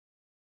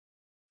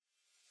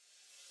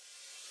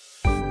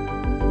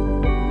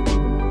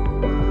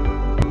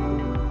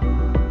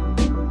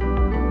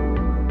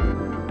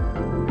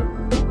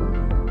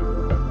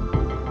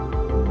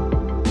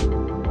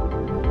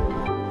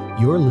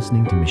You're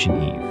listening to Mission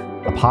Eve,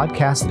 a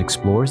podcast that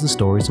explores the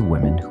stories of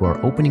women who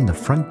are opening the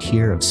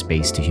frontier of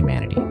space to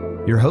humanity.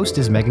 Your host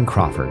is Megan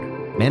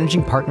Crawford,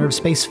 managing partner of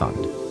Space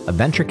Fund, a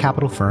venture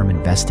capital firm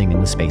investing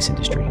in the space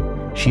industry.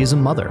 She is a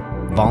mother,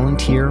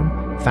 volunteer,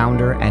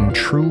 founder, and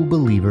true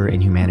believer in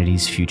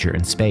humanity's future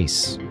in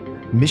space.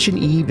 Mission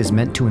Eve is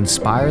meant to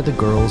inspire the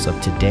girls of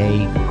today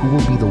who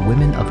will be the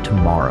women of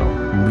tomorrow,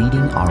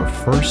 leading our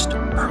first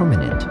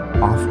permanent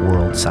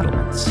off-world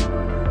settlements.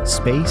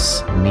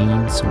 Space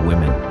needs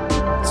women.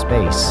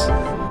 Space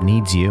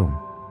needs you.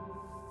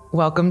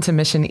 Welcome to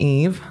Mission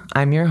Eve.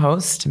 I'm your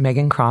host,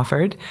 Megan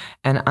Crawford,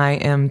 and I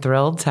am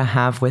thrilled to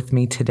have with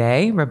me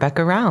today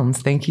Rebekah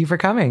Rounds. Thank you for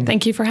coming.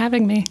 Thank you for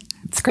having me.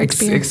 It's great to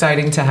be here.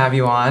 Exciting to have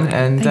you on.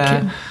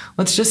 And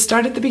let's just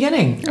start at the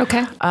beginning.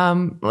 Okay.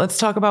 Let's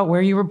talk about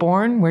where you were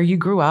born, where you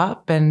grew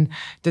up, and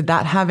did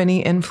that have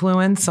any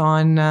influence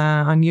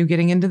on you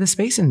getting into the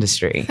space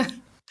industry?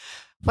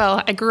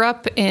 Well, I grew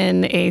up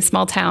in a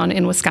small town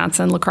in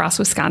Wisconsin, La Crosse,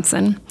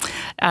 Wisconsin.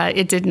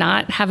 It did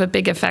not have a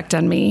big effect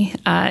on me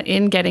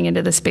in getting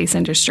into the space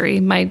industry.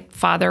 My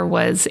father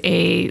was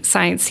a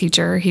science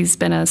teacher. He's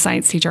been a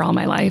science teacher all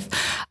my life.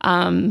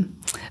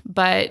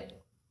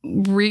 But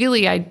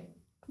really, I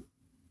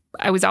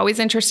was always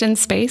interested in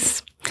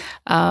space.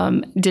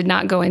 Did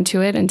not go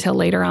into it until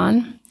later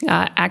on,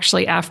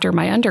 actually after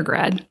my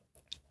undergrad.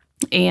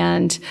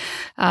 And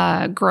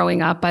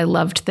growing up, I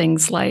loved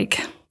things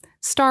like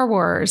Star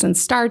Wars and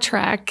Star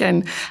Trek.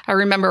 And I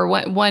remember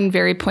one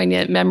very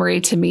poignant memory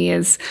to me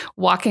is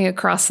walking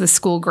across the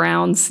school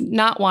grounds,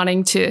 not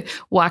wanting to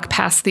walk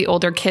past the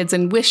older kids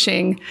and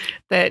wishing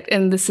that,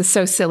 and this is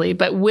so silly,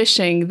 but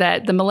wishing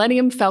that the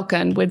Millennium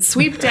Falcon would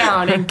sweep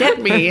down and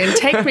get me and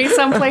take me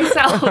someplace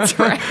else,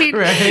 right?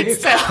 Right.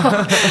 So,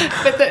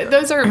 but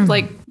those are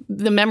like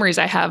the memories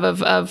I have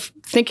of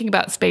thinking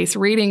about space,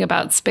 reading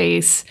about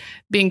space,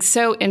 being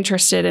so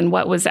interested in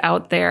what was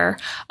out there.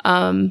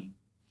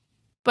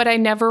 But I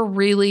never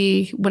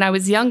really, when I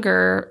was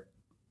younger,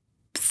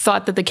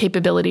 thought that the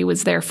capability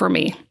was there for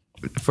me.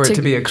 For it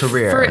to be a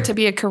career. For it to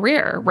be a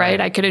career,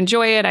 right? I could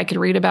enjoy it. I could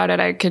read about it.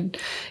 I could,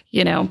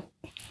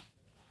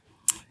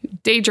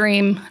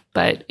 daydream.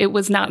 But it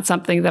was not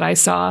something that I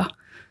saw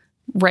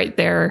right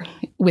there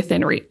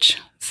within reach.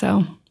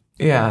 So,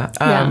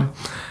 yeah.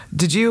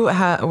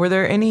 Were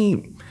there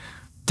any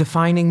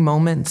defining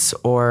moments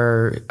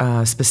or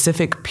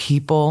specific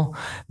people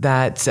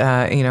that,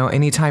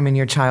 any time in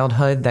your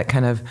childhood that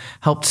kind of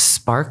helped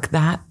spark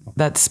that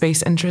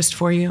space interest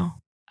for you?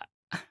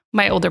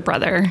 My older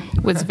brother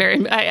was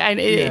very,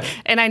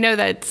 and I know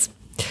that's,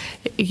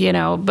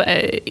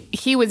 but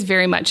he was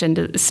very much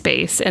into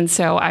space. And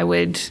so I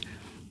would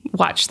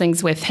watch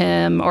things with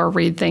him or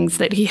read things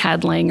that he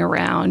had laying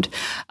around.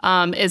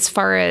 As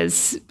far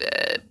as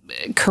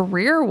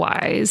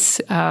career-wise,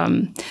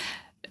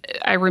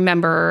 I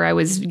remember I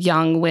was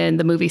young when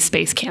the movie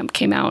Space Camp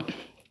came out,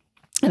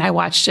 and I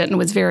watched it and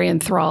was very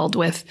enthralled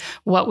with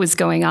what was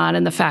going on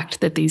and the fact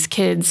that these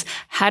kids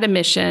had a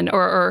mission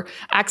or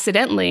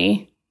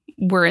accidentally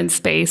were in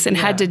space and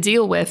had to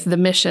deal with the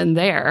mission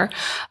there.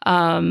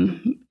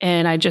 And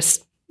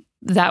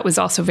that was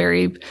also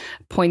very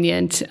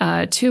poignant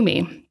to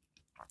me.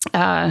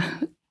 But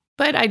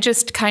I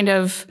just kind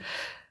of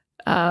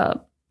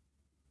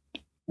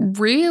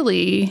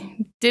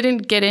really didn't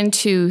get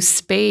into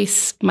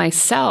space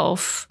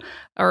myself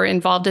or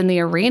involved in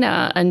the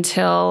arena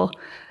until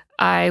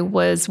I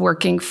was a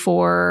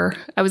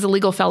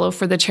legal fellow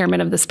for the chairman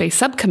of the space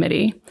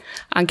subcommittee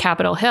on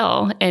Capitol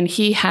Hill. And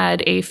he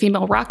had a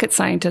female rocket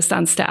scientist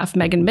on staff,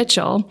 Megan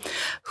Mitchell,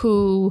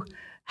 who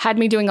had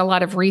me doing a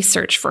lot of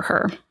research for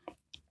her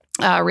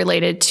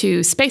related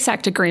to Space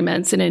Act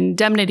agreements and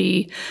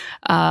indemnity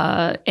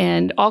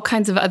and all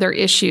kinds of other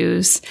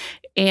issues.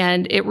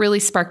 And it really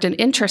sparked an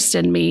interest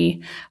in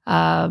me.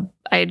 I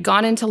had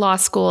gone into law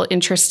school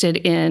interested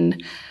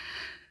in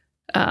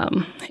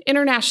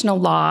international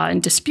law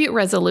and dispute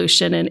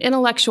resolution and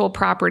intellectual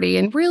property,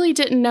 and really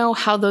didn't know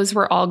how those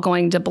were all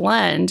going to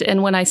blend.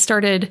 And when I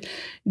started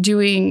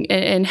doing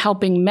and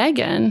helping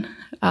Megan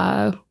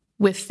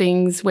with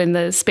things when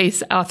the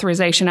Space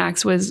Authorization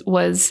Act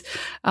was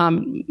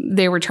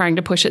they were trying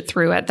to push it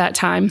through at that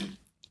time,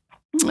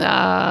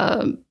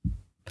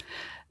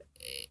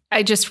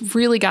 I just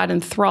really got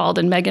enthralled,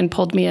 and Megan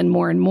pulled me in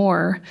more and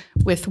more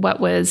with what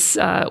was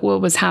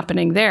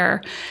happening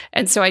there.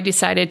 And so I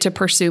decided to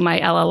pursue my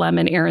LLM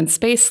in air and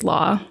space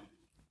law.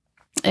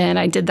 And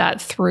I did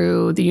that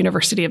through the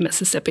University of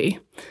Mississippi.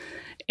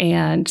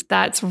 And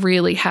that's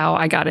really how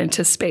I got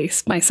into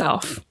space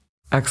myself.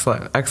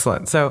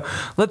 Excellent. So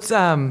let's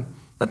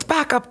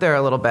back up there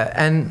a little bit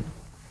and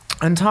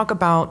talk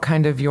about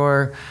kind of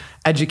your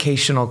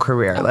educational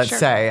career, let's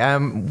say.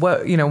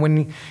 When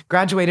you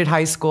graduated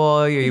high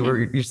school,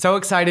 you're so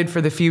excited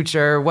for the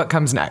future. What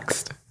comes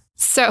next?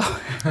 So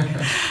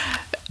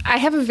I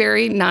have a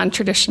very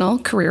non-traditional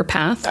career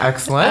path.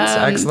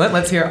 Excellent.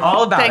 Let's hear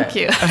all about it. Thank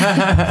you.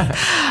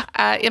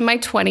 In my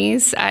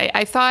 20s,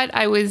 I thought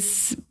I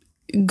was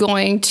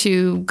going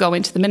to go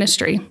into the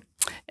ministry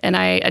and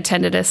I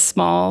attended a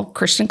small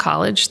Christian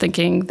college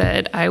thinking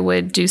that I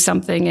would do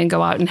something and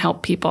go out and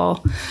help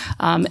people.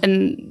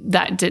 And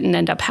that didn't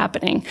end up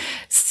happening.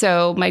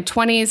 So my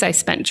 20s, I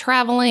spent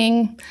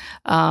traveling,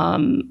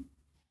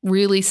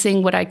 really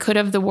seeing what I could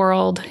of the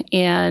world.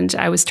 And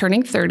I was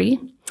turning 30.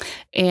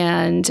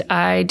 And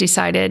I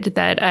decided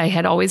that I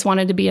had always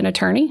wanted to be an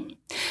attorney.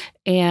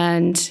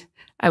 And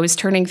I was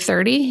turning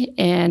 30,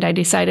 and I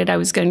decided I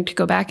was going to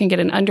go back and get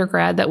an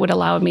undergrad that would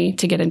allow me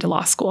to get into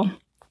law school.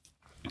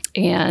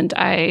 And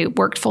I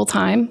worked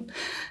full-time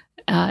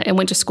and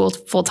went to school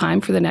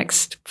full-time for the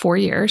next 4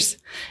 years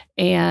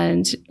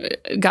and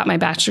got my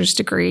bachelor's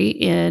degree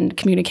in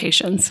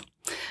communications.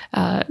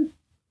 My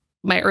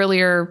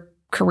earlier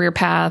career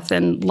path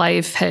and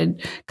life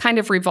had kind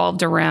of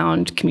revolved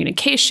around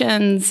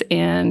communications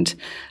and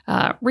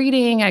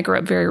reading. I grew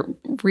up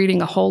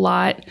reading a whole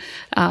lot.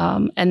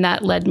 And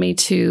that led me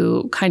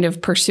to kind of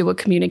pursue a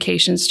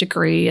communications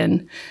degree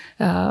and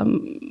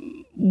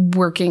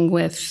working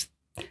with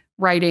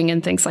writing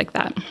and things like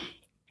that.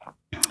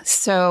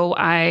 So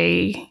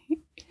I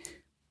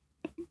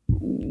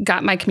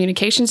got my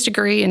communications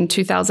degree in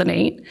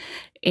 2008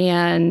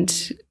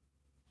 and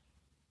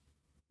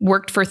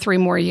worked for 3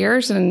 more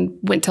years and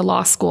went to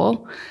law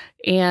school.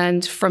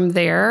 And from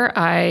there,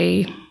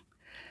 again,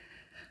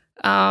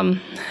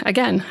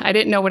 I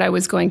didn't know what I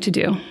was going to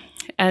do.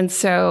 And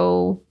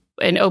so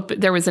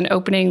there was an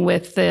opening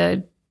with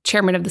the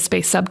chairman of the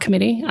space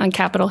subcommittee on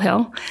Capitol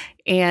Hill.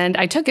 And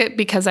I took it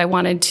because I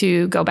wanted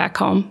to go back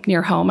home,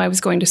 near home. I was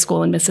going to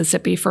school in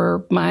Mississippi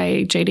for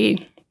my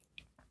JD.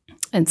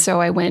 And so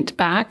I went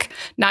back,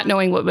 not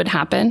knowing what would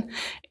happen,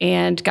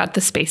 and got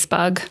the space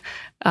bug.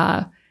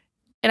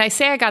 And I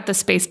say I got the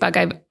space bug.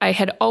 I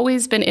had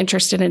always been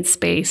interested in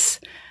space,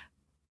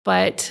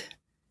 but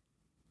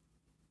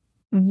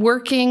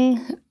working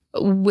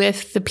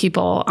with the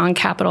people on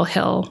Capitol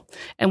Hill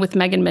and with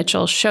Megan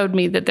Mitchell showed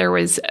me that there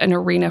was an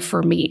arena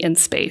for me in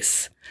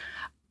space.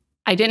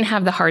 I didn't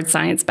have the hard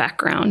science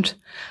background.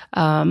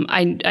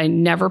 I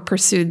never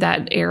pursued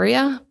that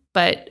area,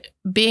 but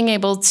being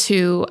able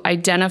to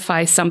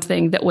identify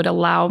something that would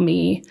allow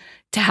me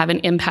to have an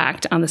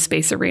impact on the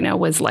space arena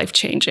was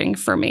life-changing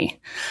for me.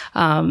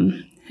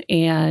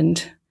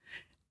 And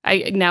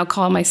I now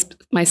call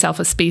myself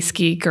a space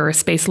geek or a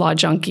space law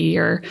junkie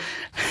or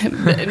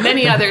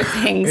many other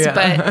things. Yeah.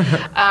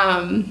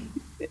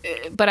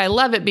 But I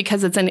love it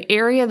because it's an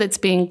area that's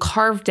being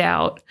carved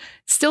out,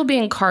 still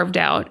being carved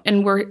out,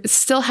 and we're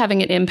still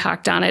having an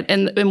impact on it.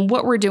 And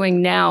what we're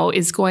doing now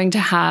is going to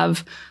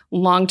have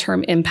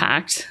long-term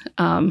impact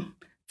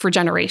for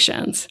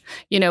generations.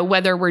 You know,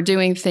 whether we're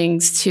doing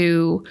things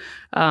to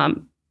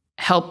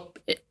help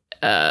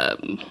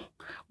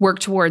work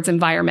towards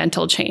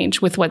environmental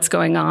change with what's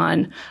going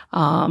on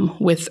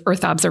with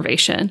Earth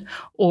observation,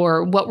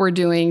 or what we're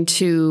doing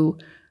to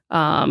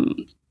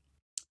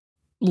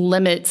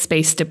limit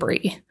space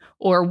debris,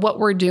 or what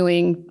we're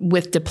doing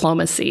with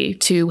diplomacy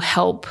to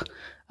help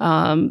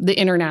the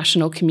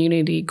international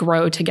community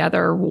grow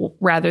together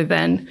rather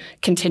than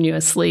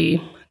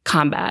continuously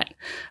combat.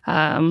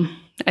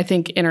 I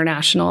think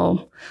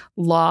international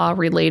law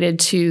related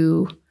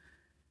to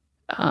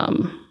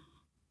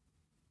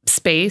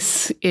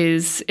space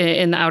is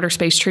in the Outer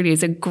Space Treaty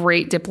is a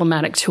great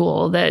diplomatic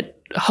tool that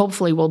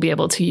hopefully we'll be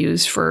able to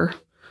use for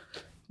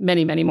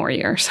many, many more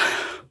years.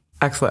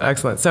 Excellent,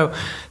 excellent. So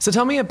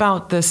tell me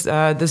about this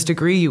this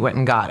degree you went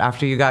and got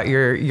after you got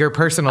your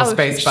personal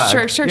space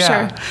bug.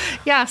 Sure.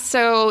 Yeah,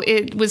 so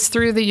it was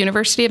through the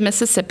University of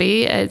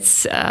Mississippi.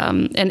 It's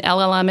an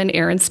LLM in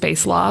air and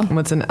space law.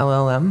 What's an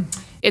LLM?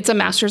 It's a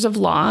Master's of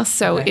Law,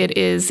 so okay. It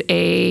is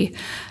a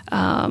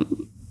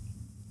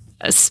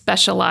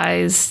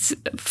specialized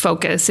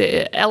focus.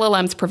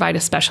 LLMs provide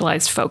a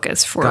specialized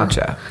focus for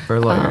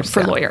lawyers.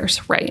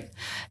 Lawyers, right?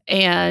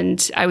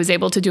 And I was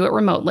able to do it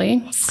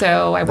remotely.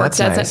 So I worked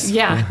as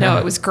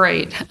it was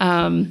great.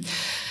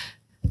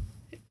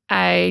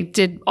 I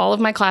did all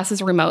of my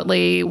classes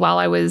remotely while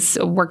I was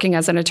working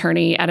as an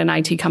attorney at an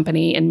IT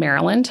company in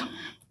Maryland.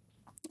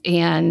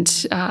 And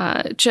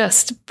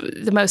just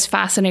the most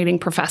fascinating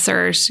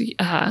professors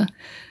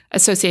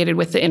associated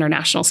with the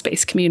international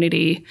space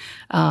community.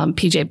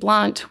 PJ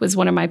Blunt was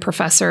one of my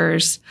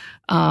professors.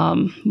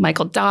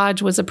 Michael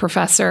Dodge was a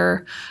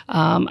professor.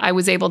 I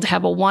was able to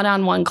have a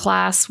one-on-one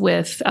class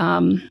with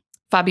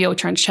Fabio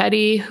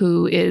Tranchetti,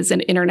 who is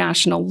an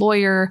international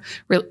lawyer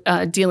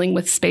dealing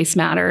with space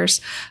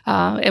matters.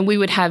 And we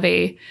would have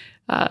a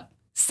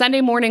Sunday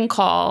morning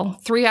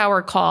call,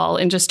 3-hour call,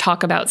 and just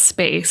talk about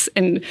space.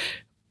 And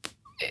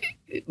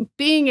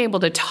being able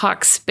to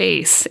talk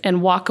space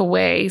and walk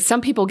away, some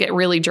people get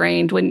really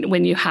drained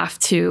when you have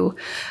to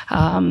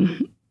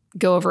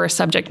go over a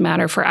subject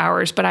matter for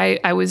hours. But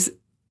I was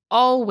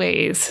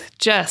always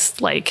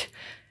just like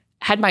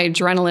had my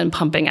adrenaline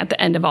pumping at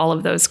the end of all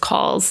of those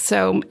calls.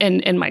 So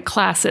in my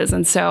classes.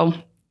 And so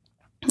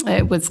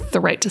it was the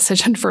right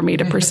decision for me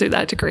to pursue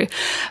that degree.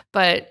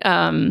 But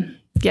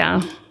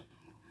yeah.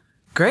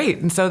 Great.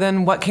 And so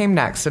then what came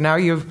next? So now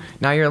you're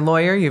a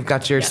lawyer, you've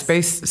got your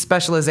space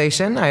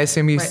specialization. I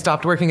assume you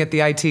stopped working at the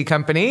IT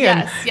company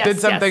and did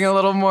something a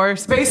little more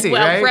spacey,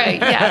 right?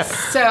 Right, yes.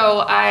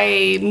 So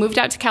I moved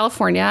out to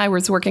California. I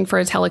was working for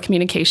a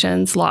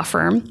telecommunications law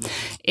firm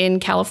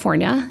in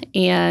California.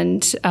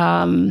 And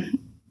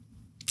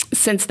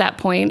since that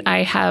point,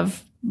 I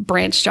have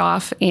branched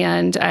off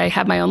and I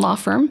have my own law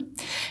firm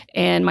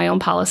and my own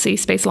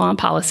space law and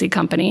policy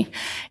company.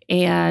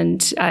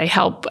 And I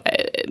help,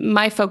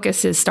 my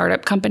focus is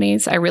startup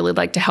companies. I really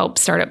like to help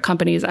startup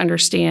companies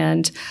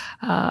understand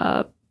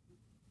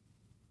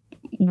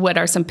what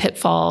are some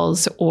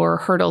pitfalls or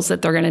hurdles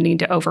that they're going to need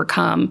to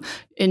overcome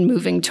in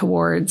moving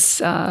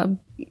towards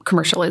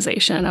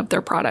commercialization of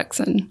their products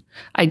and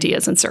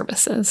ideas and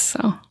services.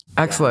 So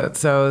excellent.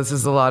 So this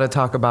is a lot of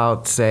talk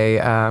about, say,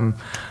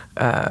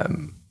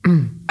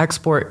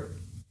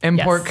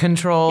 import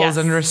controls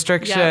and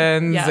restrictions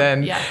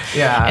and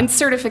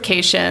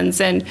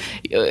certifications. And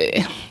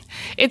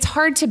it's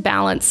hard to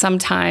balance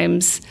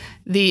sometimes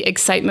the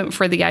excitement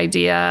for the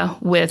idea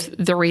with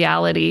the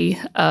reality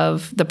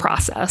of the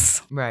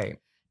process. Right.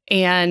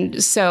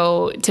 And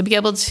so to be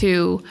able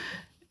to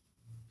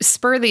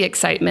spur the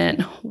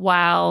excitement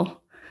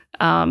while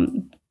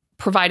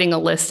providing a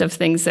list of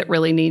things that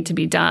really need to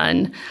be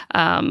done,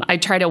 I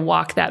try to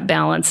walk that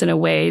balance in a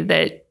way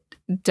that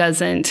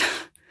doesn't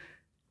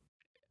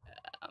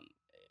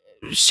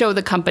show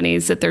the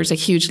companies that there's a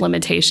huge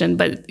limitation,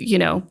 but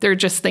they're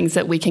just things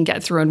that we can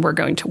get through and we're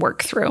going to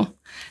work through.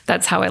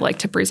 That's how I like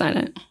to present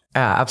it.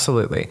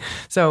 Absolutely.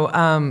 So,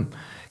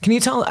 can you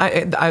tell,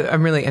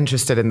 I'm really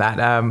interested in that.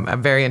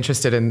 I'm very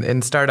interested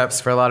in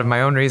startups for a lot of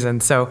my own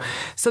reasons. So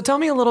tell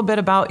me a little bit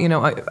about,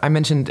 I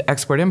mentioned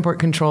export-import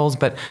controls,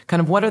 but kind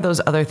of what are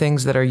those other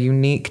things that are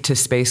unique to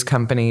space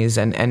companies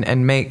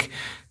and make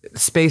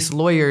space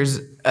lawyers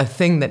a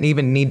thing that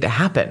even need to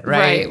happen,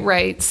 right?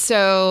 Right.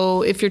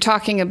 So if you're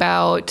talking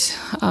about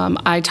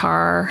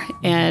ITAR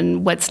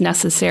and what's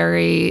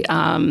necessary,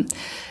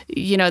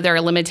 there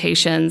are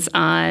limitations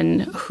on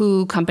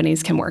who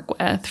companies can work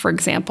with, for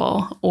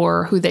example,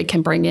 or who they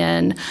can bring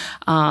in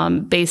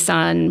based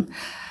on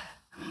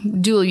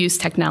dual-use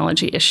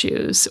technology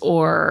issues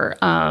or,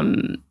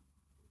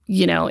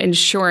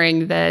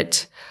 ensuring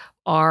that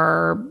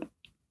our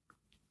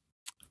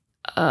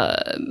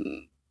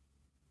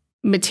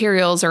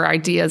materials or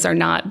ideas are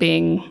not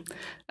being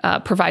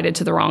provided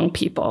to the wrong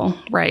people,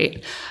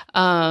 right?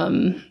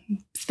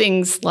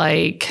 Things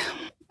like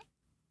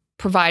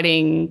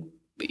providing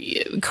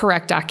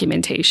correct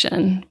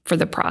documentation for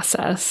the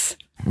process.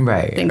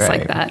 Right. Things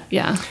like that.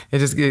 Yeah.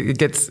 It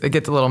gets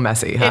a little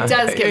messy, huh? It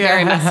does get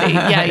very messy.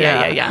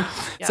 Yeah.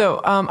 So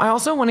I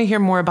also want to hear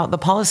more about the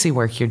policy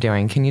work you're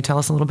doing. Can you tell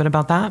us a little bit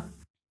about that?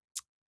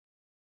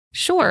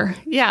 Sure.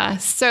 Yeah.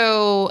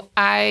 So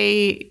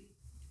I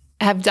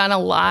have done a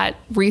lot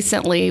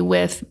recently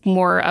with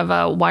more of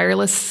a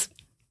wireless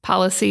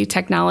policy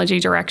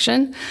technology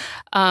direction.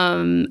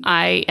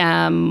 I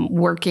am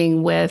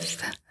working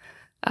with,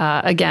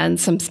 again,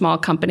 some small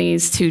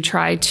companies to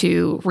try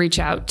to reach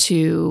out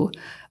to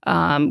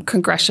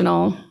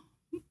congressional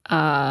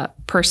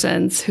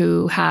persons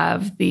who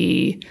have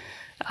the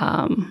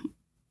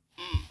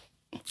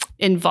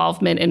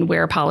involvement in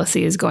where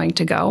policy is going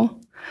to go.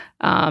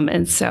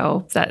 And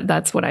so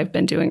that's what I've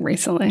been doing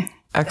recently.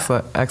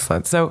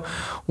 Excellent. So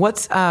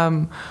what's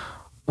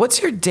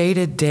your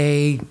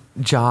day-to-day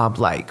job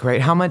like,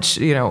 right? How much,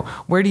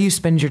 where do you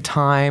spend your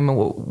time?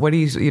 What do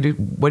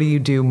you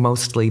do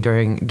mostly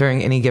during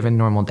any given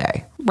normal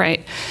day?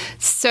 Right.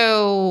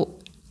 So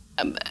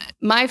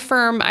my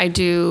firm, I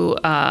do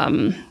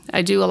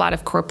a lot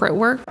of corporate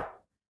work,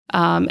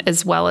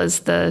 as well as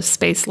the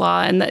space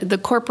law and the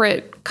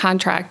corporate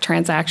contract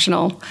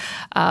transactional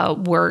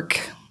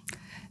work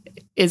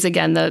is,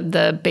 again,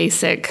 the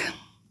basic,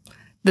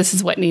 this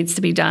is what needs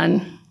to be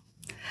done.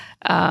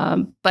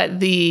 But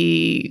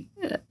the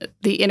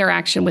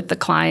interaction with the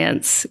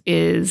clients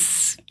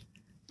is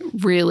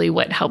really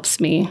what helps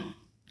me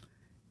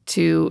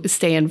to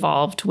stay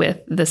involved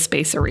with the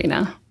space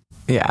arena.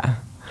 Yeah.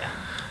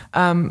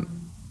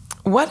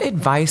 What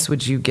advice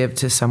would you give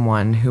to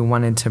someone who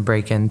wanted to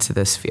break into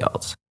this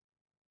field?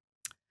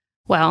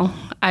 Well,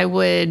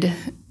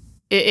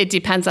 it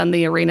depends on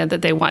the arena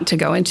that they want to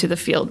go into the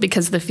field,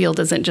 because the field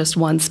isn't just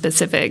one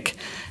specific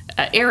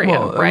area,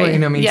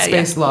 right?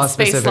 Space law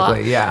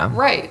specifically, yeah.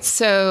 Right.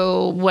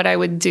 So what I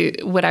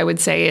would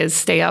say is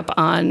stay up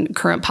on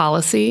current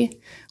policy,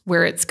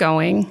 where it's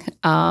going,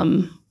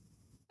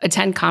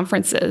 attend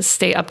conferences,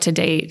 stay up to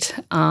date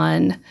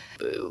on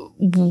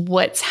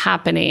what's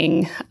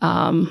happening.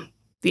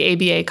 The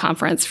ABA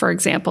conference, for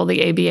example,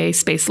 the ABA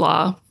Space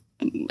Law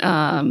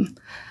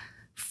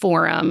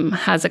Forum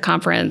has a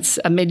conference,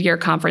 a mid-year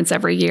conference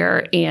every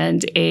year,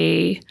 and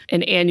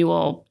an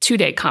annual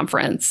 2-day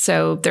conference.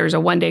 So there's a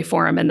 1-day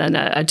forum and then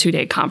a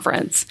 2-day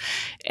conference.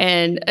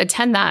 And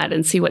attend that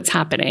and see what's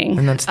happening.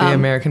 And that's the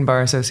American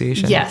Bar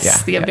Association?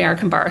 Yes, the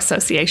American Bar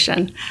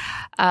Association.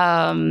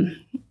 Attend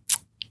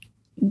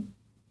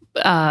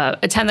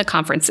the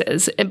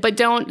conferences, but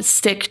don't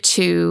stick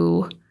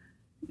to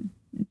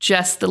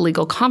just the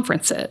legal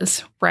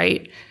conferences,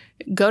 right?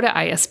 Go to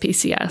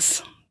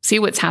ISPCS, see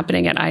what's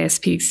happening at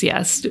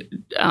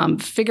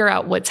ISPCS, figure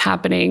out what's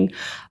happening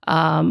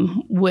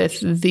with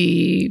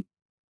the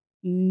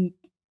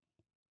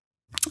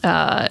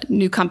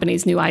new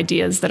companies, new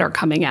ideas that are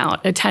coming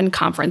out, attend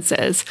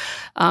conferences,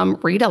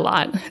 read a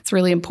lot. It's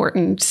really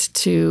important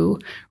to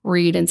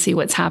read and see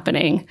what's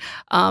happening.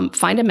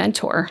 Find a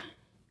mentor,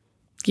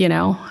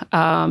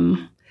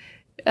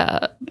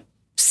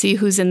 see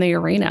who's in the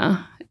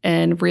arena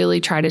and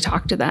really try to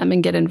talk to them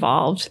and get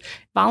involved.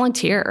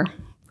 Volunteer.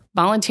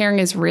 Volunteering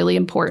is really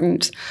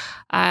important.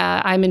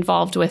 I'm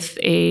involved with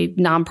a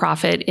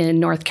nonprofit in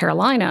North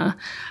Carolina,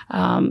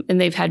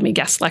 and they've had me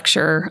guest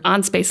lecture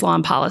on space law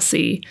and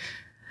policy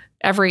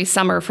every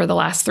summer for the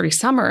last 3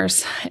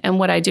 summers. And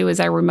what I do is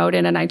I remote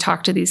in and I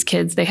talk to these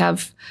kids. They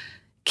have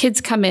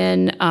kids come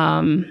in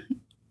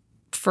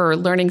for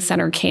learning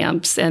center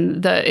camps,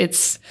 and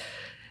the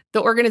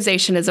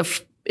organization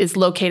is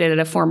located at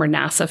a former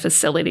NASA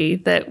facility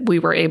that we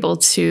were able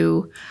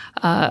to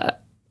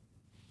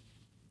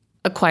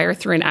acquire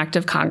through an act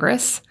of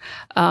Congress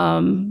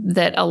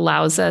that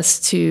allows us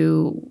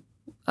to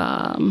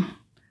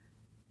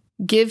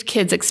give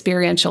kids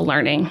experiential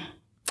learning,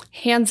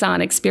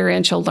 hands-on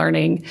experiential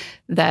learning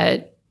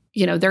that,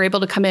 they're able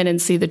to come in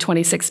and see the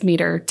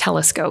 26-meter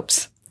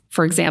telescopes,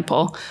 for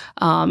example,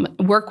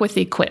 work with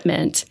the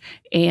equipment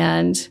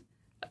and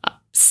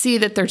see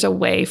that there's a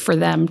way for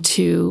them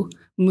to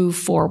move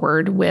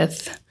forward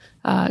with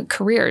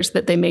careers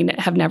that they may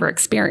have never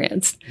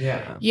experienced.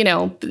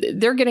 Yeah.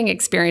 They're getting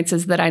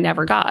experiences that I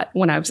never got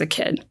when I was a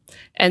kid.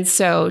 And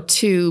so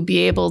to be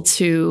able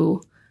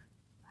to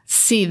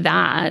see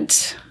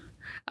that,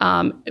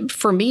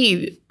 for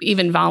me,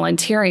 even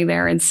volunteering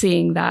there and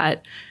seeing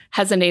that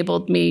has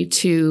enabled me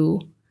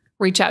to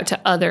reach out to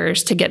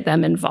others to get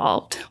them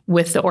involved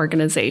with the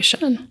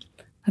organization.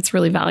 That's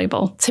really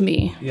valuable to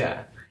me.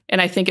 Yeah. And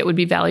I think it would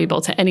be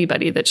valuable to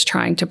anybody that's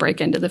trying to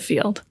break into the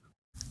field.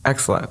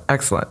 Excellent.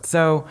 Excellent.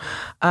 So,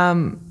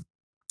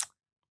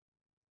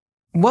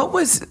 what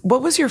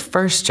was your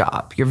first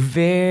job? Your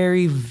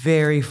very,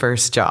 very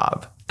first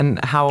job?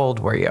 And how old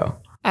were you?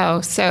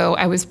 Oh, so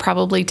I was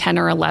probably 10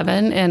 or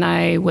 11, and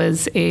I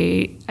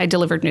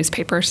delivered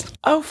newspapers.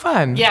 Oh,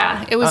 fun.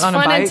 Yeah, it was on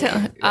fun a bike?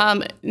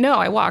 until, no,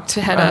 I walked,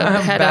 had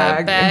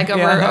a bag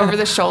over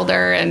the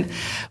shoulder. And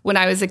when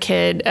I was a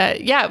kid,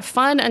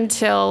 fun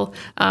until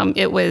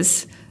it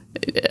was,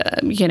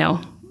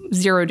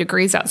 0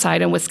 degrees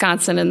outside in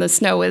Wisconsin and the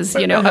snow was,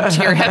 up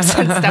to your hips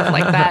and stuff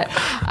like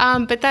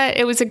that. But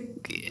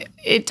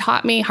it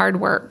taught me hard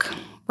work,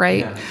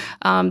 right?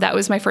 Yeah. That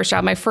was my first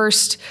job. My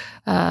first,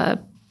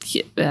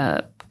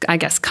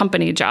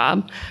 company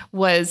job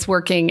was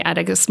working at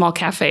a small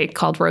cafe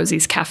called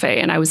Rosie's Cafe.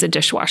 And I was a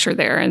dishwasher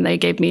there. And they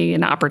gave me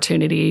an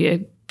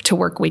opportunity to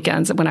work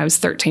weekends when I was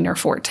 13 or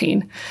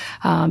 14.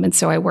 And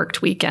so I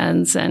worked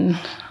weekends and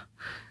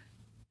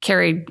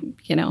carried,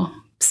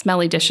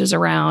 smelly dishes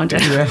around.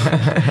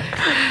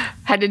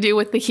 Had to do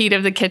with the heat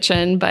of the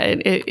kitchen,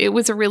 but it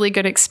was a really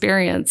good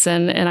experience,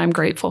 and I'm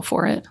grateful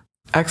for it.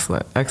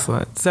 Excellent.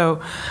 Excellent. So,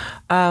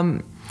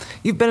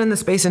 you've been in the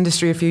space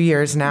industry a few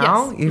years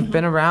now. Yes. You've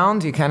been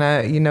around, you kind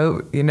of, you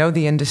know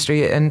the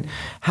industry, and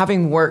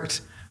having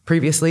worked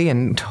previously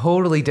in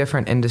totally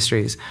different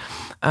industries,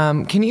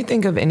 can you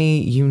think of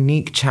any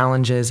unique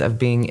challenges of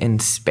being in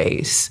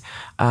space,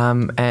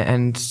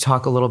 and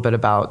talk a little bit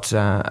about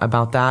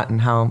that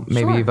and how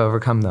maybe you've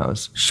overcome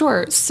those?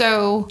 Sure.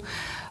 So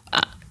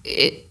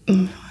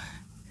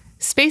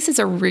space is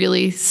a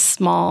really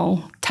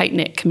small,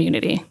 tight-knit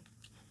community,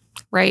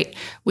 right?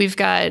 We've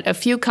got a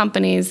few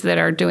companies that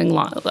are doing,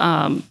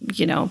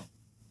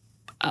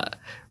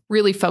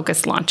 really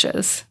focused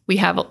launches. We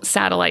have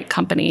satellite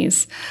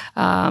companies.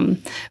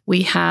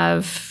 We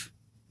have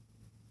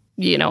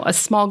a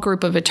small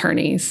group of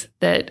attorneys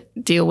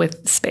that deal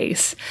with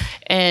space.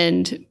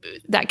 And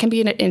that can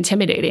be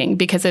intimidating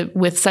because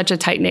with such a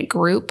tight-knit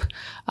group,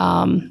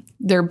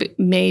 there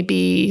may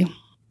be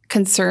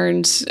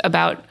concerns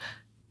about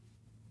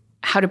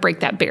how to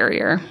break that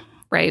barrier,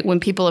 right? When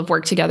people have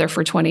worked together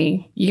for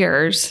 20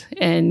 years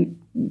and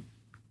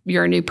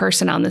you're a new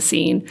person on the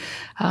scene,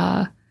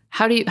 how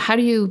do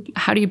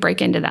you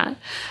break into that?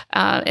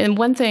 And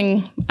one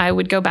thing I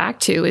would go back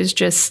to is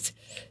just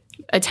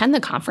attend the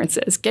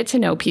conferences, get to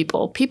know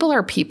people. People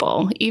are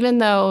people. Even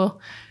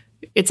though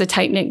it's a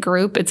tight-knit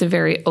group, it's a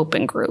very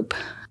open group.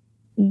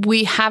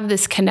 We have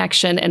this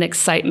connection and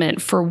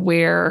excitement for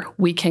where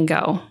we can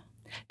go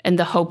and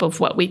the hope of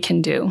what we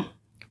can do,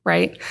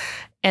 right?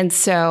 And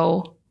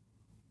so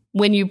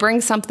when you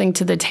bring something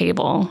to the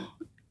table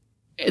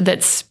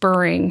that's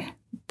spurring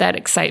that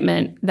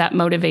excitement, that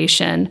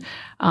motivation,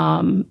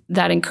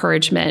 that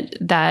encouragement,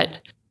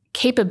 that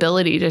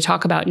capability to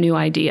talk about new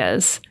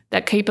ideas,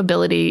 that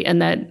capability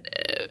and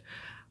that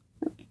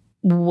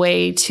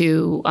way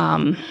to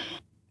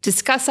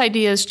discuss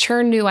ideas,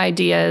 churn new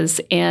ideas,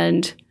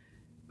 and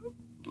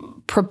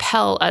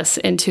propel us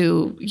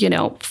into,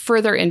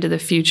 further into the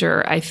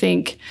future, I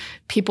think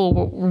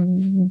people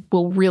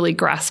will really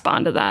grasp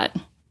onto that.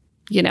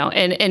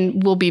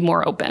 and we'll be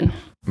more open.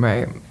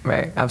 Right.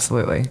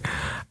 Absolutely.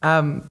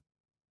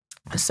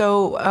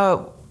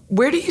 So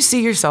where do you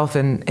see yourself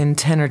in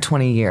 10 or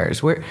 20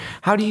 years?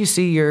 How do you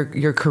see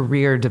your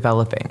career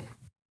developing?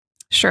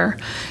 Sure.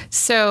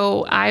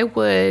 So I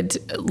would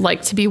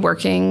like to be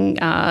working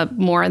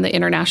more in the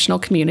international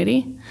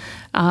community.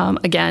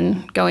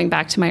 Again, going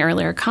back to my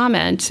earlier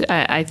comment,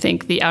 I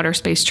think the Outer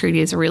Space Treaty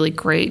is a really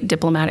great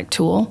diplomatic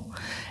tool.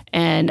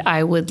 And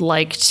I would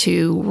like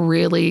to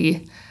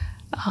really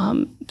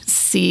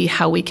see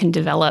how we can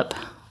develop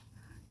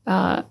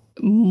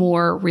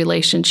more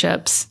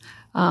relationships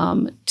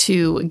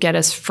to get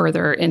us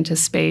further into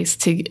space,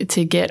 to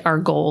get our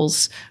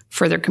goals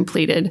further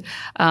completed.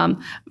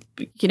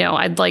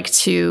 I'd like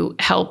to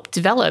help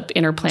develop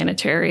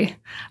interplanetary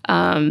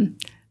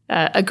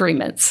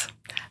agreements.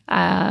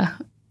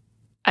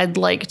 I'd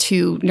like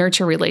to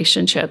nurture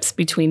relationships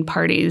between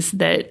parties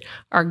that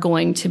are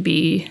going to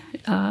be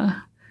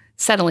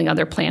settling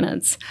other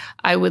planets.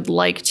 I would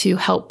like to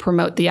help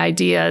promote the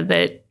idea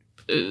that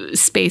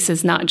space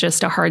is not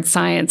just a hard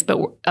science, but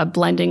a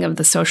blending of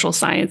the social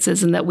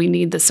sciences, and that we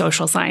need the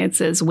social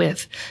sciences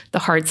with the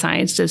hard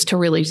sciences to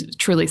really,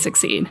 truly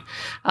succeed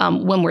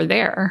when we're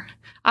there.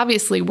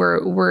 Obviously,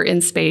 we're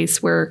in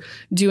space, we're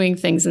doing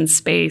things in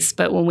space,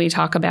 but when we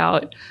talk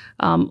about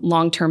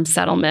long-term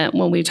settlement,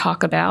 when we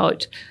talk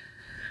about,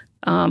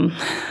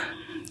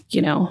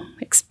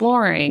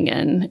 exploring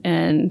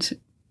and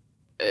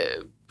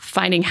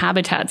finding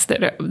habitats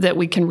that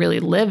we can really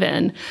live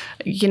in,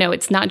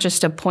 it's not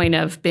just a point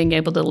of being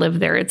able to live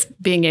there, it's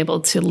being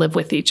able to live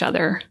with each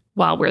other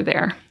while we're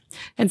there.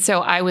 And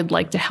so I would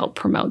like to help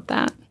promote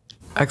that.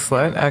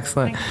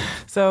 Excellent.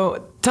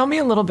 So tell me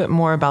a little bit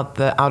more about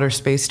the Outer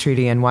Space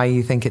Treaty and why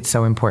you think it's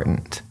so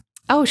important.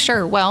 Oh,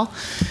 sure. Well,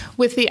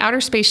 with the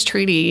Outer Space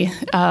Treaty,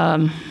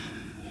 and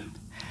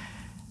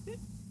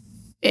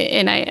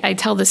I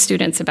tell the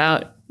students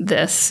about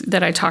this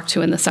that I talk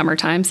to in the summer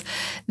times,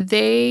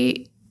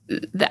 the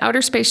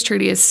Outer Space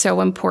Treaty is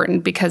so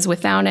important because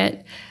without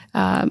it,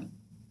 the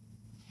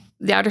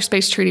Outer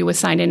Space Treaty was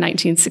signed in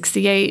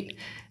 1968.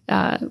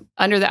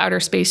 Under the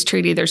Outer Space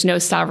Treaty, there's no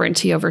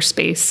sovereignty over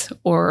space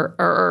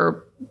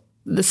or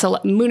the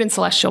moon and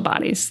celestial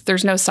bodies.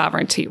 There's no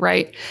sovereignty,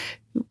 right?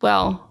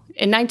 Well,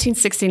 in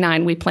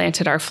 1969, we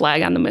planted our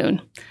flag on the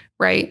moon,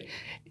 right?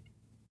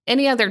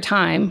 Any other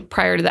time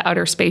prior to the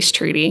Outer Space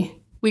Treaty,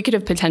 we could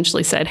have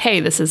potentially said, hey,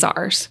 this is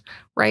ours,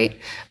 right?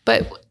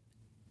 But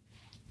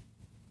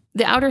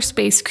the Outer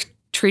Space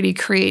Treaty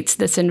creates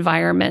this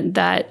environment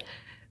that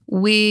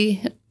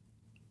we,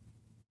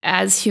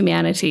 as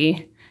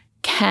humanity,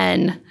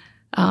 can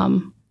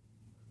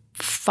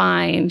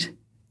find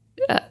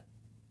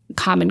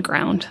common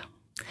ground.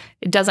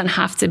 It doesn't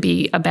have to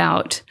be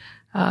about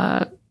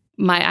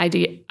my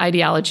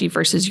ideology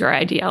versus your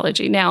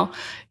ideology. Now,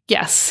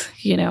 yes,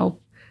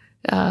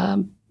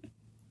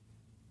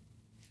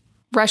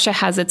 Russia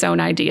has its own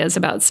ideas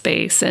about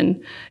space,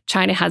 and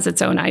China has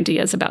its own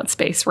ideas about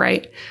space,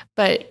 right?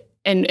 But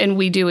and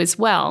we do as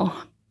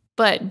well.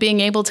 But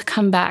being able to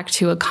come back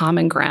to a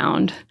common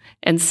ground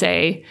and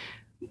say,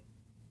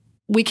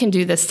 we can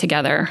do this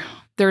together.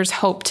 There's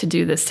hope to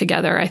do this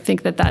together. I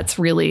think that that's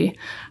really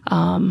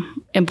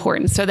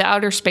important. So the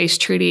Outer Space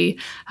Treaty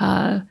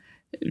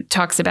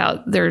talks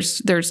about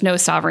there's no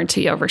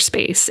sovereignty over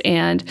space,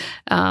 and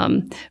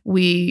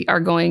we are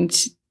going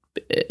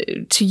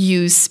to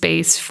use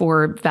space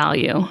for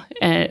value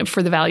and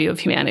for the value of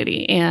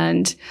humanity,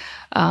 and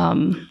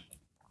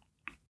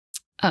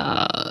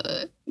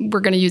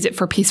we're going to use it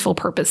for peaceful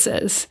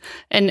purposes.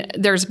 And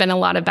there's been a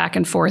lot of back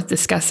and forth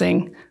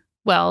discussing,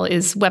 well,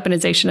 is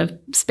weaponization of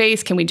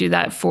space, can we do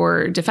that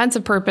for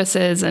defensive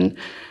purposes? And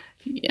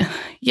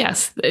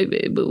yes,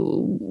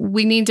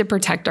 we need to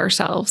protect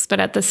ourselves, but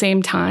at the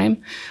same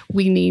time,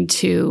 we need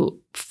to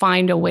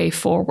find a way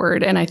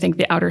forward. And I think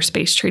the Outer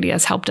Space Treaty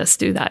has helped us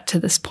do that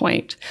to this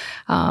point.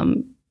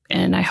 And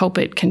I hope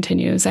it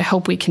continues. I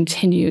hope we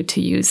continue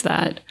to use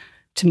that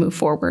to move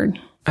forward.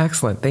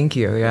 Excellent. Thank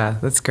you. Yeah,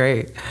 that's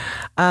great.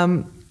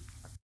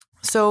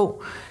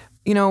 So,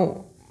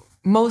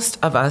 most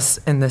of us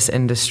in this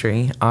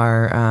industry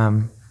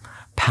are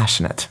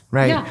passionate,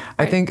 right? Yeah, right?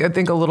 I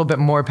think a little bit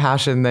more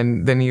passion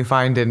than you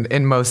find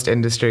in most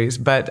industries.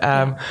 But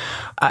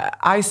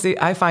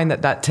I find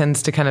that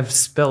tends to kind of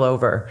spill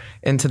over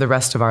into the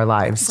rest of our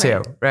lives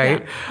too,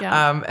 right?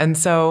 Yeah. And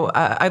so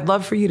I'd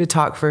love for you to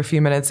talk for a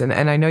few minutes. And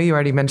I know you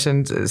already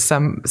mentioned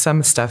some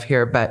stuff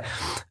here, but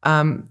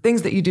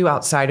things that you do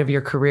outside of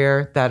your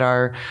career that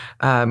are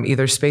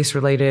either space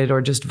related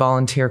or just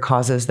volunteer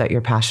causes that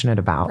you're passionate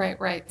about.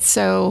 Right.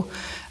 So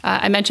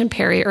I mentioned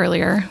Perry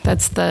earlier.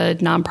 That's the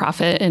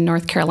nonprofit in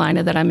North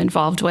Carolina that I'm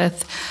involved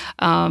with.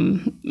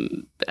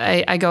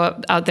 I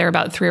go out there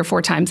about 3 or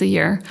 4 times a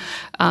year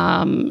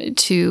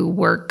to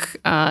work,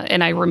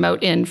 and I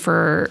remote in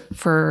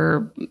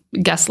for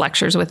guest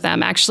lectures with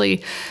them.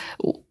 Actually,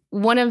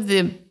 one of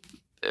the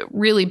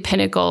really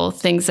pinnacle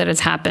things that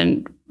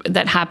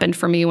happened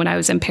for me when I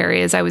was in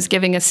Perry is I was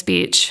giving a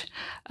speech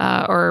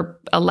or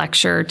a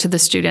lecture to the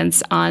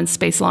students on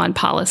space law and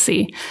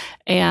policy.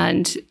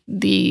 And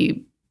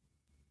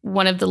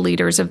one of the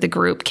leaders of the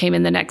group came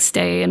in the next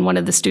day, and one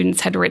of the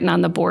students had written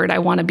on the board, "I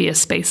want to be a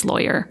space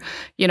lawyer,"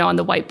 on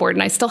the whiteboard.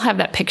 And I still have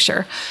that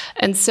picture.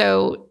 And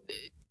so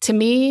to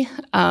me,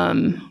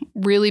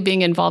 really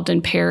being involved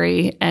in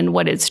Perry and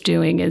what it's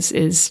doing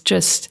is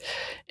just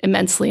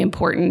immensely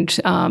important.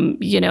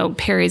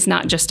 Perry is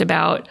not just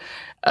about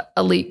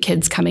elite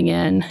kids coming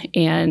in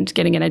and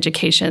getting an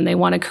education. They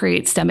want to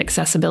create STEM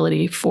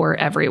accessibility for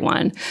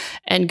everyone.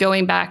 And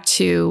going back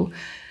to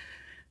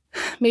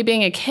me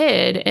being a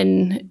kid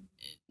and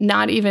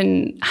not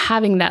even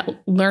having that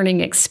learning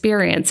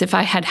experience. If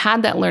I had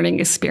had that learning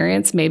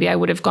experience, maybe I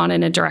would have gone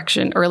in a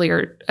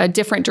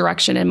different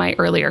direction in my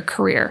earlier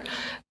career.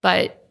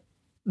 But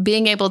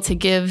being able to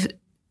give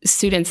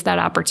students that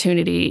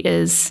opportunity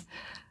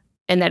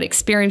and that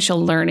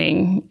experiential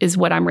learning is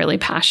what I'm really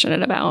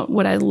passionate about,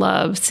 what I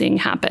love seeing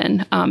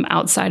happen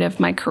outside of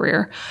my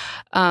career.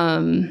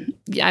 I'm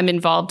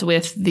involved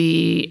with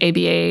the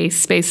ABA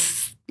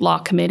Space Law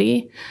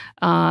Committee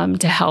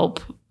to help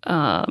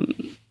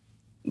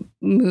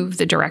move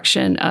the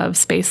direction of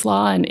space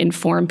law and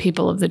inform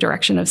people of the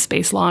direction of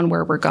space law and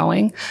where we're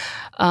going.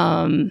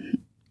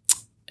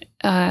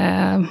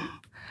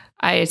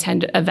 I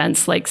attend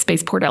events like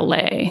Spaceport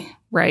LA,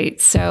 right?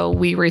 So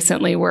we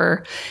recently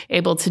were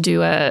able to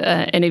do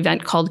an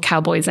event called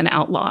Cowboys and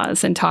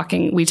Outlaws, and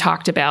we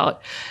talked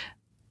about,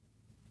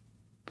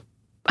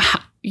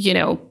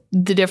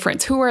 the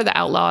difference. Who are the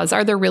outlaws?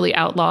 Are there really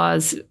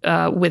outlaws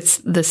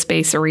with the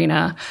space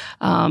arena?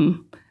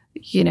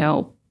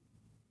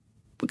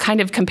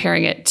 Kind of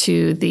comparing it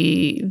to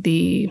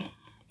the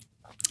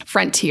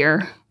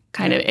frontier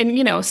kind of,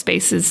 and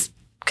space is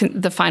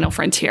the final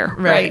frontier,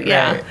 right?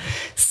 Yeah. Right.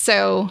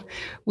 So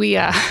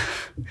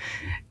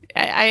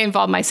I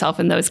involve myself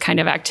in those kind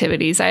of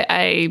activities.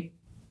 I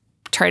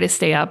try to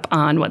stay up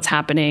on what's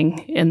happening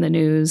in the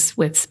news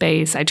with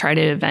space. I try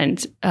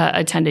to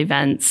attend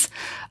events.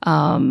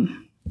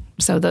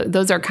 So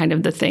those are kind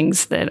of the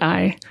things that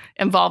I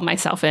involve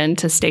myself in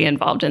to stay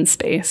involved in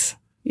space.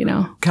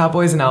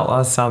 Cowboys and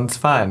Outlaws sounds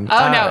fun.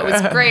 Oh, no, it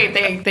was great.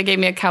 They gave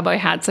me a cowboy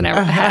hat and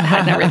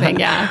everything.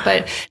 Yeah.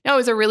 But no, it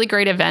was a really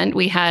great event.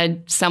 We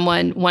had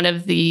one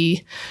of the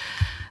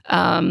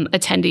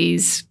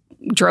attendees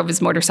drove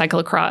his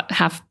motorcycle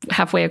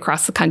halfway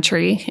across the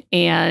country,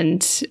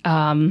 and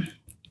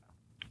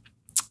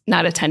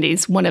not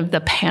attendees, one of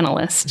the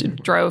panelists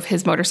drove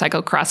his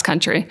motorcycle cross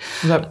country.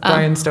 Was that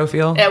Brian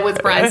Stofield? It was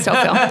Brian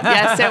Stofield.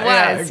 Yes, it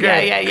was.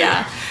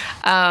 Yeah.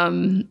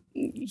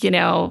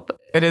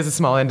 It is a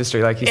small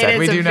industry, like you said.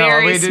 We do know.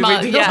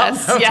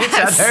 Yes.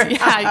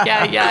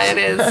 Yeah, it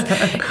is.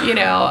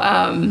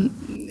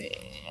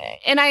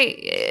 And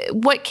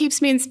what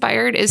keeps me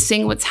inspired is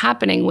seeing what's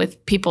happening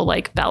with people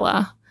like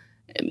Bella.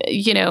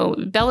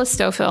 Bella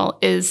Stofield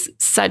is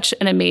such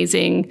an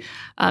amazing,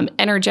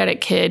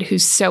 energetic kid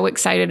who's so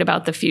excited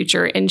about the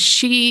future. And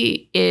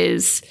she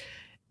is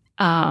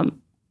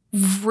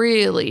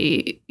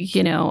really,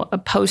 a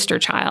poster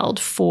child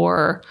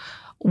for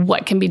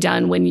what can be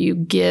done when you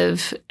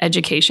give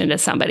education to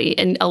somebody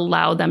and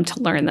allow them to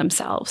learn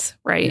themselves,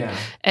 right? Yeah.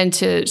 And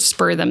to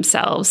spur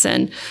themselves.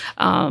 And,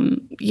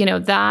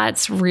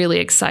 that's really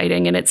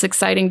exciting. And it's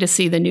exciting to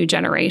see the new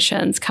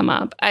generations come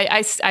up.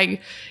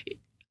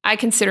 I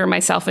consider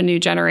myself a new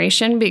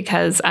generation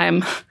because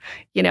I'm,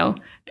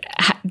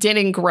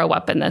 didn't grow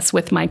up in this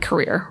with my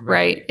career,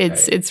 right?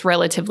 It's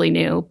relatively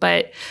new,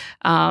 but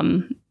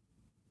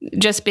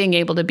just being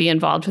able to be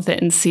involved with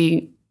it and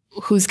see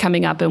who's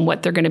coming up and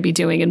what they're going to be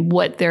doing and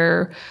what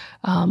they're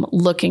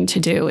looking to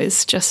do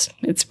is just,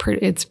 it's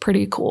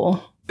pretty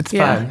cool. It's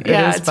fun.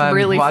 It's fun.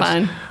 Really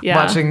fun. Yeah.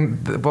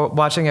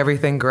 Watching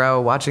everything grow,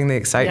 watching the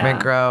excitement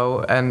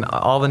grow, and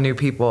all the new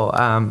people.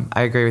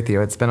 I agree with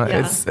you. It's been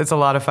it's a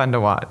lot of fun to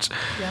watch.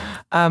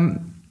 Yeah.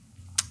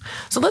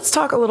 So let's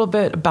talk a little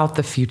bit about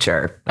the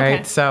future, right?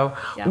 Okay. So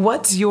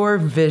what's your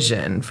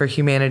vision for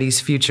humanity's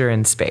future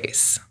in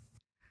space?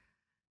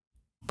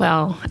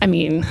 Well, I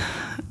mean,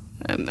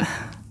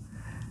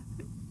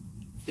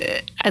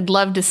 I'd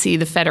love to see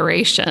the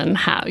Federation,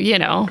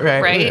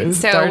 right?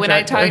 So when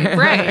I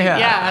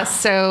talk,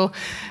 So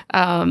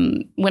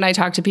when I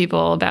talk to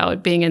people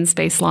about being in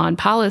space law and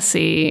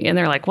policy, and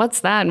they're like, "What's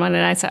that?" And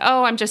I say,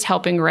 "Oh, I'm just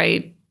helping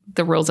write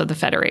the rules of the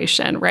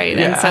Federation," right?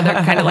 Yeah. And so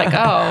they're kind of like,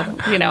 "Oh,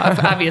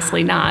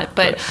 obviously not."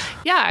 But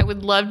I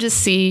would love to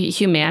see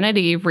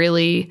humanity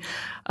really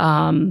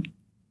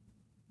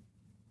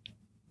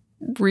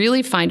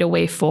find a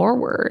way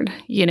forward,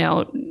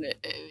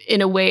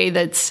 in a way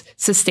that's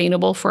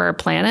sustainable for our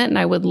planet. And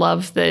I would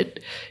love that,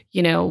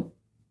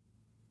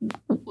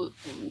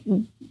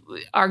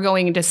 our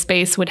going into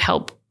space would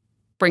help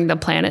bring the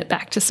planet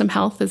back to some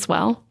health as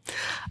well.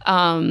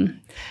 But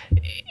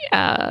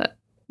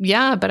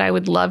I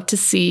would love to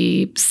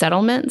see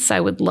settlements. I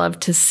would love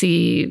to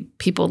see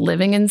people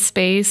living in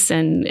space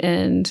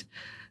and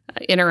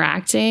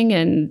interacting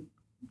and,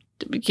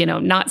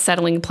 not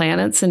settling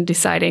planets and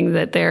deciding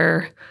that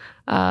they're,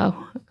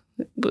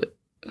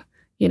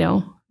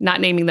 not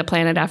naming the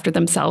planet after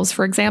themselves,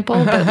 for example,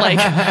 but like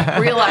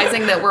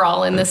realizing that we're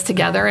all in this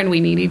together and we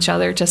need each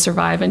other to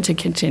survive and to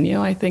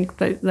continue. I think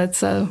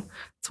that's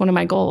one of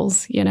my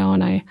goals, you know,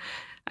 and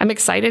I'm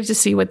excited to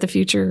see what the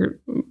future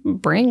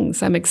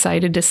brings. I'm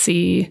excited to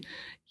see,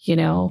 you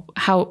know,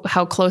 how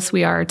close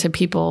we are to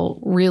people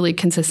really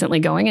consistently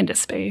going into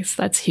space.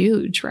 That's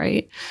huge,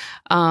 right?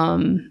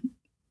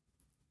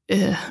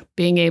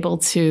 Being able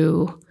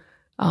to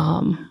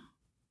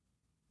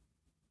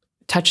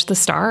touch the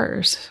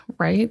stars,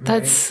 right?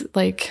 That's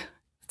like,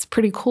 it's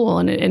pretty cool.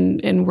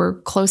 And we're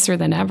closer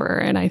than ever.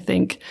 And I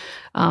think,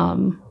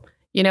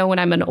 you know, when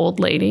I'm an old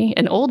lady,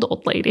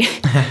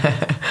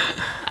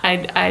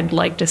 I'd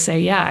like to say,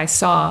 yeah, I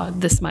saw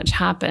this much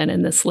happen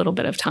in this little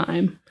bit of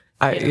time.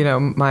 You know,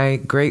 my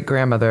great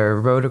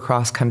grandmother rode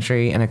across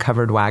country in a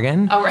covered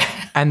wagon,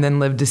 and then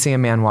lived to see a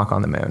man walk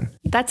on the moon.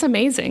 That's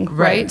amazing,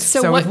 right?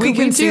 So what if we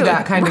can see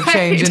that kind of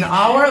change in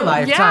our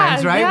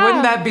lifetimes, right?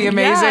 Wouldn't that be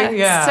amazing?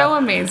 Yeah, so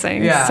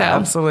amazing. Yeah, so.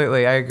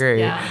 Absolutely, I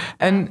agree. Yeah.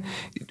 And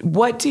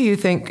what do you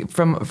think,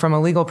 from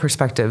a legal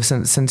perspective,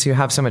 since you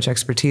have so much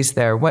expertise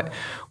there, what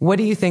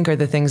do you think are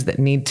the things that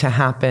need to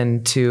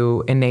happen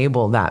to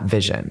enable that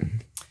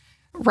vision?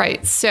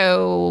 Right.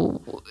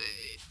 So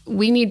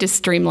we need to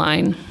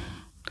streamline.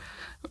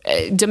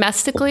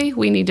 Domestically,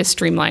 we need to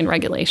streamline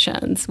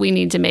regulations. We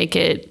need to make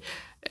it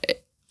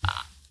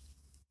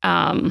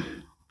in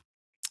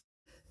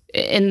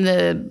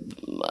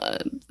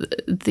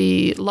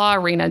the law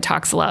arena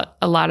talks a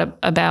lot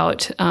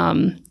about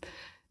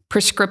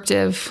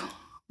prescriptive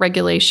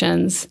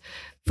regulations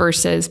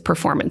versus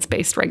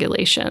performance-based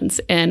regulations.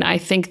 And I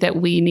think that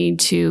we need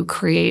to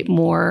create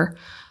more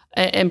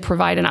and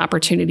provide an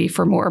opportunity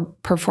for more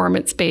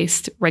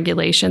performance-based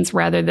regulations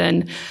rather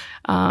than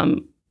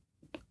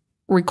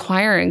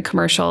requiring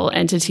commercial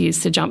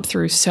entities to jump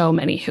through so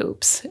many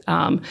hoops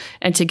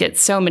and to get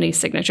so many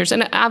signatures.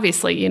 And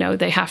obviously, you know,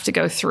 they have to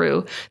go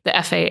through the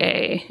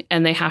FAA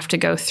and they have to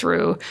go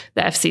through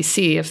the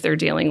FCC if they're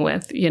dealing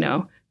with, you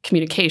know,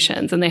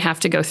 communications, and they have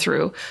to go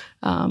through,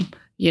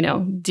 you know,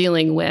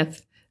 dealing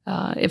with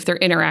if they're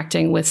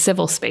interacting with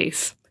civil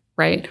space,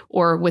 right,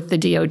 or with the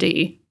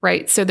DoD,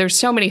 right? So there's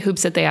so many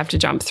hoops that they have to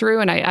jump through,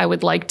 and I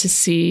would like to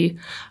see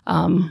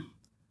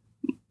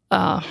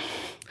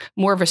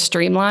more of a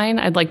streamline.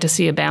 I'd like to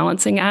see a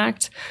balancing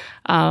act.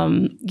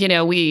 You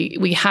know,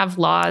 we have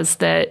laws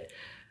that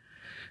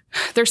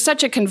there's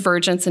such a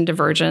convergence and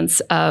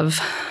divergence of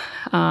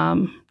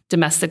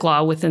domestic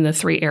law within the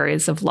three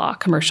areas of law: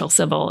 commercial,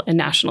 civil, and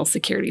national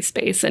security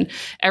space. And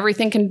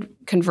everything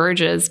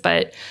converges,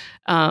 but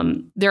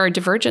there are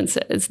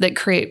divergences that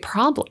create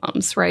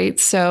problems, right?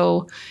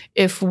 So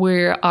if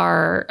we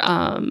are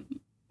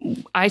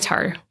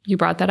ITAR, you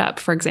brought that up,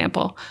 for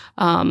example.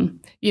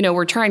 You know,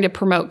 we're trying to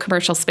promote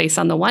commercial space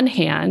on the one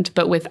hand,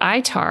 but with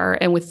ITAR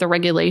and with the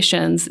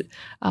regulations,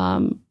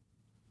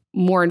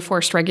 more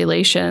enforced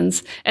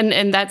regulations,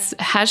 and that's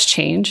has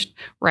changed,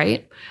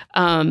 right?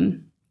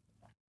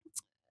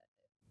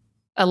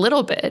 A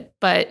little bit,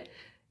 but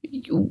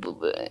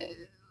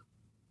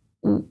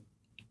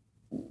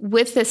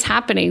with this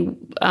happening,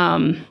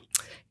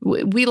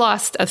 we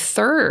lost a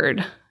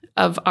third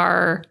of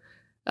our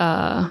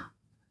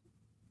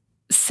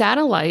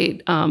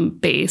satellite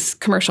base,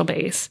 commercial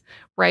base,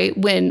 right?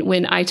 When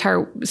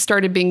ITAR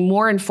started being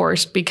more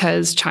enforced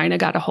because China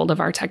got a hold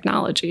of our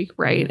technology,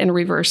 right? And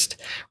reversed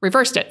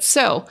it.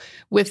 So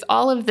with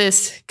all of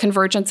this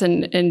convergence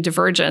and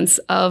divergence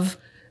of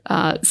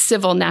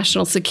civil,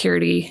 national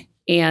security,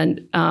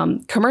 and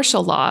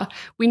commercial law,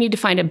 we need to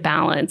find a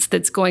balance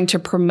that's going to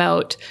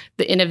promote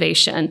the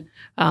innovation,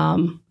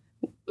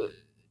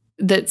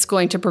 that's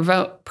going to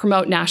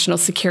promote national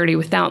security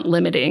without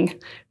limiting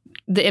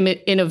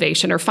the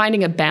innovation, or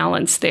finding a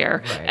balance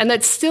there. Right. And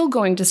that's still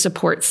going to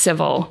support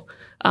civil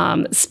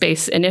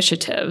space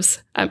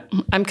initiatives.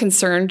 I'm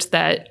concerned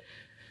that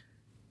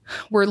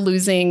we're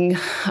losing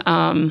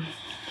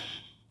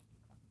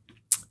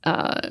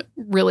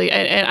really,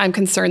 and I'm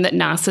concerned that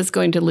NASA is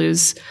going to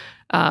lose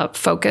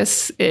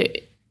focus.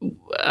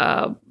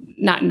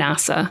 Not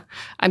NASA.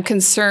 I'm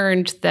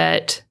concerned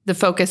that the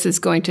focus is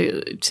going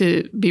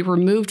to be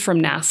removed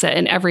from NASA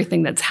and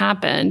everything that's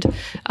happened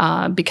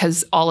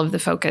because all of the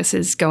focus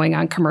is going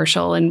on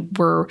commercial, and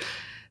we're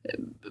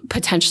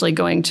potentially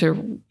going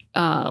to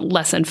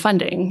lessen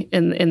funding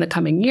in the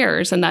coming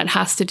years. And that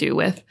has to do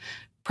with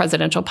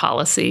presidential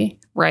policy,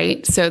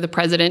 right? So the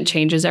president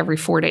changes every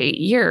 4 to 8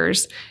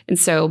 years. And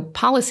so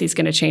policy is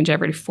going to change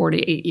every 4 to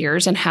 8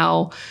 years, and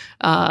how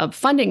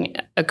funding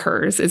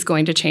occurs is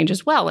going to change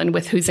as well, and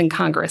with who's in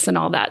Congress and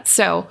all that.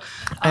 So,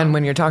 and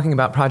when you're talking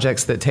about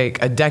projects that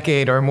take a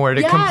decade or more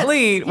to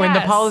complete, when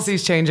the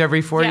policies change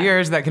every 4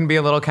 years, that can be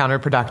a little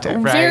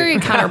counterproductive, right? Very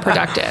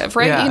counterproductive,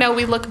 right? Yeah. You know,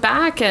 we look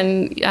back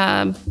and,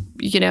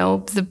 you know,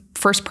 the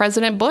first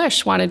President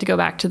Bush wanted to go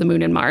back to the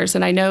moon and Mars.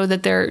 And I know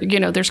that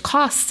there's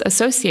costs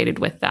associated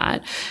with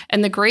that.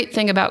 And the great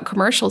thing about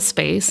commercial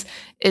space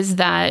is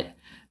that,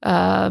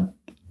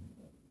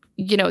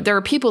 you know, there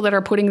are people that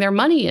are putting their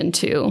money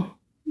into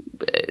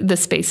the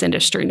space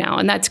industry now.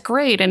 And that's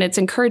great. And it's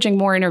encouraging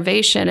more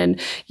innovation.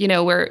 And,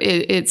 where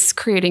it's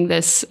creating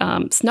this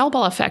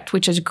snowball effect,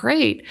 which is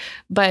great.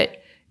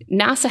 But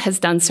NASA has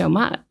done so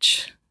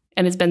much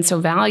and has been so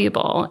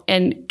valuable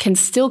and can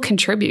still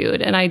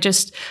contribute. And I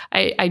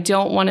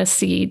don't want to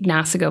see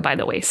NASA go by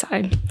the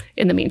wayside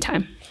in the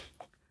meantime.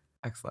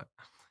 Excellent.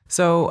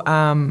 So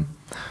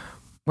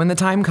when the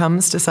time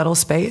comes to settle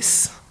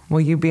space,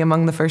 will you be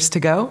among the first to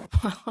go?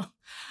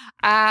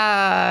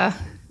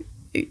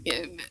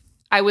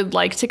 I would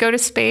like to go to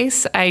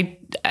space.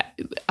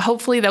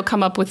 Hopefully they'll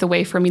come up with a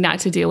way for me not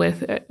to deal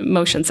with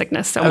motion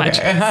sickness so much.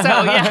 So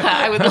yeah,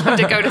 I would love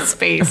to go to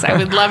space. I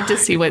would love to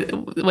see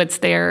what's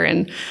there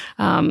and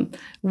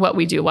what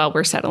we do while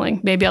we're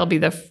settling. Maybe I'll be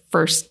the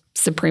first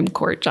Supreme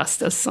Court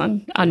justice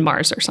on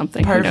Mars or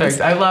something.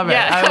 Perfect. I love it.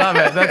 Yeah. I love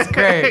it. That's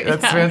great.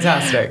 That's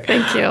fantastic.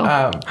 Thank you.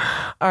 All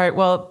right.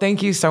 Well,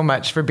 thank you so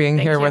much for being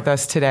here with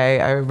us today.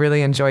 I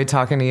really enjoyed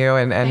talking to you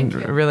and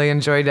really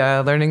enjoyed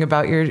learning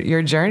about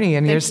your journey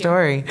and your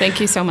story.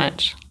 Thank you so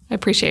much. I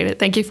appreciate it.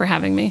 Thank you for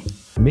having me.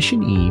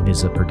 Mission Eve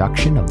is a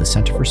production of the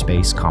Center for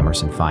Space,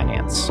 Commerce, and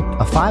Finance,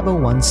 a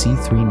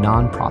 501c3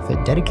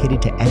 nonprofit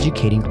dedicated to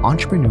educating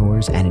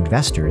entrepreneurs and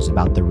investors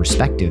about their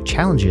respective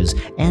challenges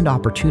and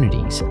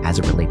opportunities as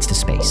it relates to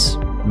space.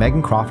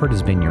 Megan Crawford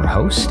has been your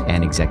host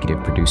and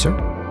executive producer.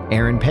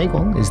 Aaron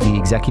Pagel is the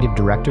executive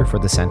director for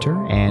the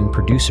center and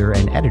producer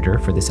and editor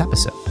for this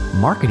episode.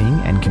 Marketing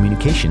and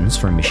communications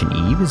for Mission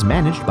Eve is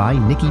managed by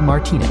Nikki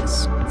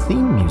Martinez.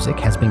 Theme music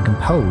has been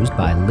composed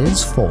by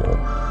Liz Foal.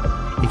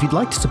 If you'd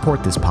like to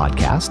support this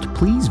podcast,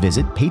 please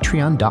visit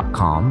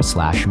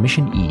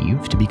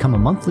patreon.com/missioneve to become a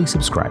monthly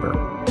subscriber.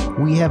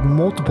 We have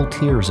multiple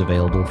tiers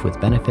available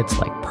with benefits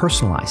like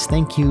personalized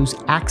thank yous,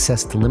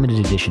 access to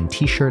limited edition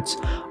t-shirts,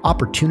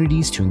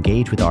 opportunities to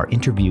engage with our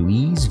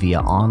interviewees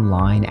via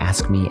online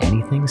Ask Me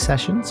Anything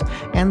sessions,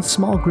 and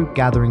small group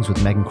gatherings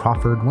with Megan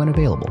Crawford when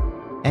available.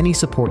 Any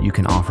support you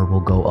can offer will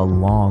go a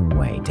long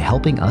way to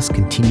helping us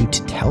continue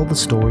to tell the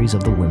stories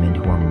of the women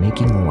who are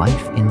making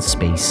life in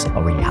space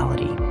a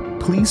reality.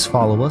 Please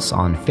follow us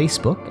on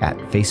Facebook at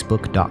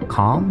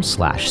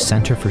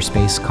facebook.com/Center for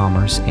Space,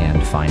 Commerce,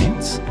 and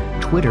Finance,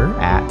 Twitter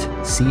at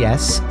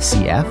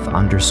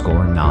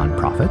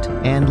CSCF_nonprofit,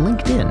 and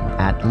LinkedIn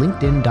at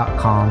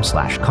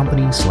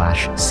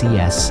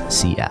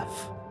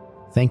linkedin.com/company/CSCF.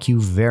 Thank you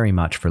very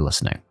much for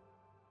listening.